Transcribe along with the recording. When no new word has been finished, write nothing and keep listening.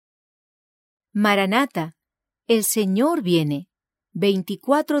Maranata, el Señor viene,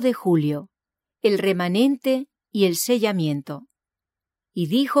 24 de julio, el remanente y el sellamiento. Y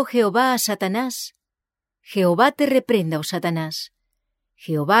dijo Jehová a Satanás: Jehová te reprenda, oh Satanás.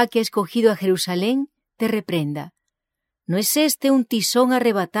 Jehová, que ha escogido a Jerusalén, te reprenda. ¿No es este un tizón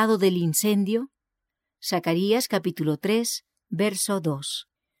arrebatado del incendio? Zacarías capítulo 3, verso 2.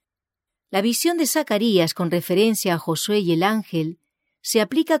 La visión de Zacarías con referencia a Josué y el ángel se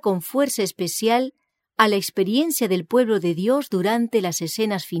aplica con fuerza especial a la experiencia del pueblo de Dios durante las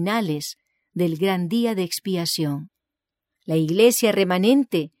escenas finales del gran día de expiación. La iglesia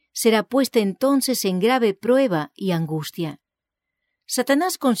remanente será puesta entonces en grave prueba y angustia.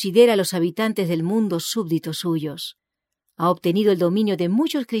 Satanás considera a los habitantes del mundo súbditos suyos. Ha obtenido el dominio de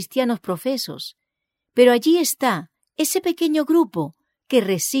muchos cristianos profesos, pero allí está ese pequeño grupo que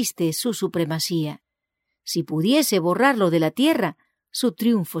resiste su supremacía. Si pudiese borrarlo de la tierra, su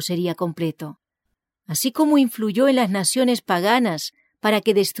triunfo sería completo. Así como influyó en las naciones paganas para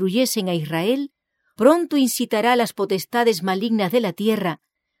que destruyesen a Israel, pronto incitará a las potestades malignas de la tierra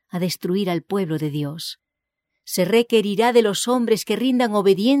a destruir al pueblo de Dios. Se requerirá de los hombres que rindan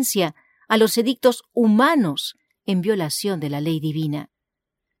obediencia a los edictos humanos en violación de la ley divina.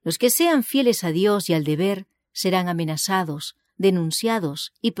 Los que sean fieles a Dios y al deber serán amenazados,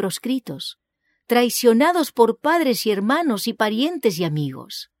 denunciados y proscritos, traicionados por padres y hermanos y parientes y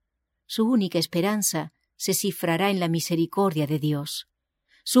amigos. Su única esperanza se cifrará en la misericordia de Dios.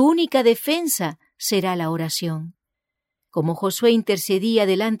 Su única defensa será la oración. Como Josué intercedía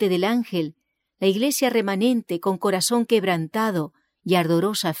delante del ángel, la iglesia remanente, con corazón quebrantado y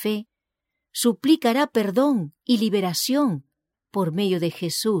ardorosa fe, suplicará perdón y liberación por medio de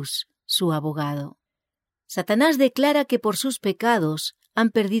Jesús, su abogado. Satanás declara que por sus pecados han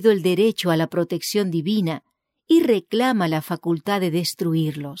perdido el derecho a la protección divina y reclama la facultad de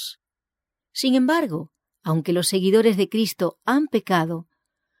destruirlos. Sin embargo, aunque los seguidores de Cristo han pecado,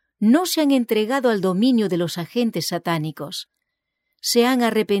 no se han entregado al dominio de los agentes satánicos. Se han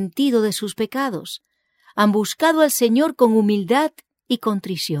arrepentido de sus pecados, han buscado al Señor con humildad y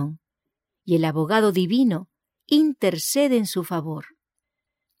contrición, y el abogado divino intercede en su favor.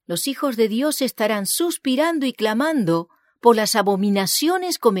 Los hijos de Dios estarán suspirando y clamando por las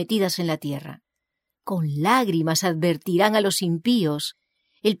abominaciones cometidas en la tierra. Con lágrimas advertirán a los impíos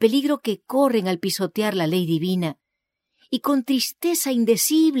el peligro que corren al pisotear la ley divina, y con tristeza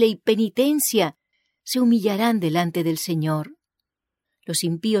indecible y penitencia se humillarán delante del Señor. Los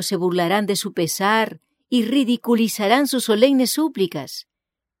impíos se burlarán de su pesar y ridiculizarán sus solemnes súplicas,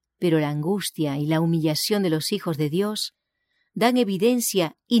 pero la angustia y la humillación de los hijos de Dios dan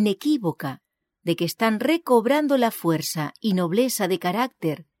evidencia inequívoca de que están recobrando la fuerza y nobleza de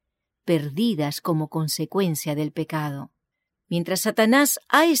carácter perdidas como consecuencia del pecado. Mientras Satanás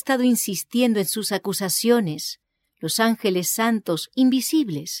ha estado insistiendo en sus acusaciones, los ángeles santos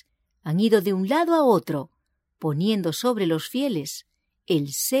invisibles han ido de un lado a otro, poniendo sobre los fieles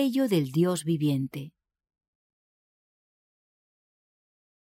el sello del Dios viviente.